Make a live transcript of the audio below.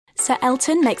Producer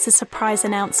Elton makes a surprise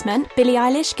announcement, Billie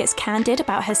Eilish gets candid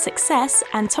about her success,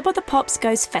 and Top of the Pops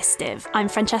goes festive. I'm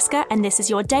Francesca, and this is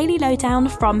your Daily Lowdown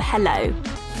from Hello.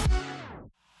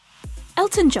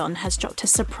 Elton John has dropped a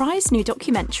surprise new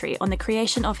documentary on the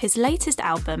creation of his latest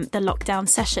album, The Lockdown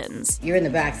Sessions. You're in the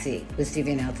backseat with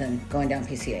Stevie and Elton going down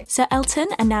PCA. Sir Elton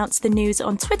announced the news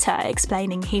on Twitter,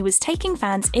 explaining he was taking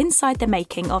fans inside the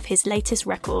making of his latest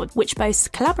record, which boasts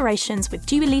collaborations with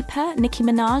Dua Lipa, Nicki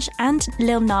Minaj and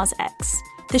Lil Nas X.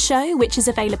 The show, which is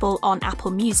available on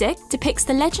Apple Music, depicts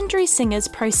the legendary singer's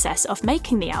process of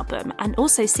making the album and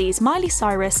also sees Miley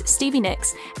Cyrus, Stevie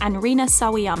Nicks and Rina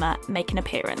Sawayama make an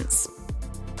appearance.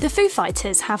 The Foo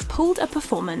Fighters have pulled a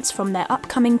performance from their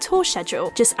upcoming tour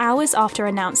schedule just hours after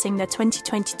announcing their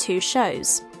 2022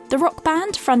 shows. The rock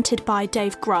band, fronted by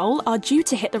Dave Grohl, are due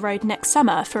to hit the road next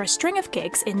summer for a string of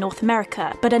gigs in North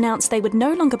America, but announced they would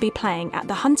no longer be playing at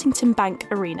the Huntington Bank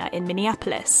Arena in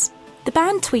Minneapolis. The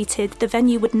band tweeted the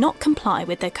venue would not comply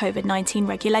with their COVID-19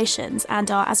 regulations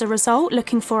and are, as a result,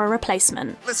 looking for a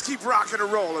replacement. Let's keep rocking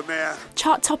and rolling, man.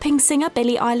 Chart-topping singer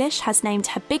Billie Eilish has named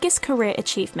her biggest career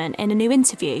achievement in a new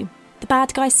interview. The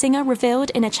Bad Guy singer revealed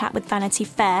in a chat with Vanity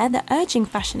Fair that urging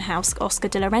fashion house Oscar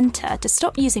de la Renta to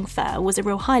stop using fur was a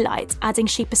real highlight, adding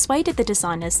she persuaded the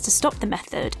designers to stop the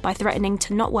method by threatening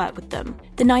to not work with them.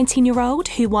 The 19-year-old,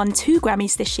 who won 2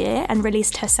 Grammys this year and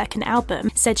released her second album,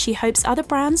 said she hopes other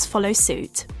brands follow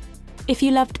suit. If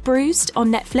you loved Bruised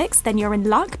on Netflix, then you're in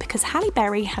luck because Halle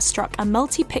Berry has struck a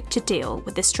multi-picture deal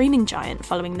with the streaming giant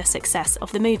following the success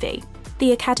of the movie.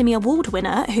 The Academy Award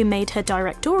winner, who made her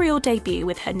directorial debut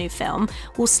with her new film,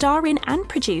 will star in and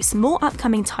produce more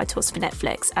upcoming titles for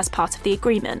Netflix as part of the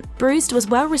agreement. Bruised was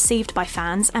well received by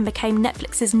fans and became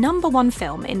Netflix's #1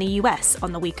 film in the US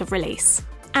on the week of release.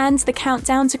 And the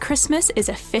countdown to Christmas is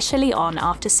officially on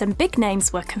after some big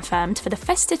names were confirmed for the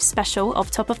festive special of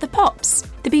Top of the Pops.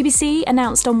 The BBC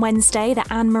announced on Wednesday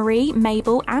that Anne-Marie,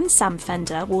 Mabel and Sam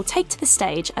Fender will take to the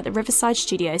stage at the Riverside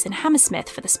Studios in Hammersmith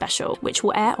for the special, which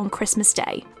will air on Christmas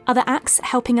Day. Other acts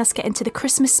helping us get into the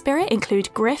Christmas spirit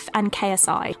include Griff and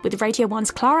KSI, with Radio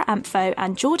 1's Clara Ampho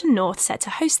and Jordan North set to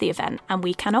host the event, and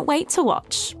we cannot wait to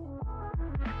watch.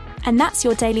 And that's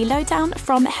your Daily Lowdown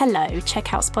from Hello.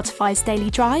 Check out Spotify's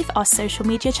Daily Drive, our social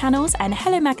media channels, and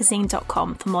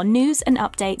hellomagazine.com for more news and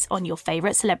updates on your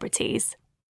favourite celebrities.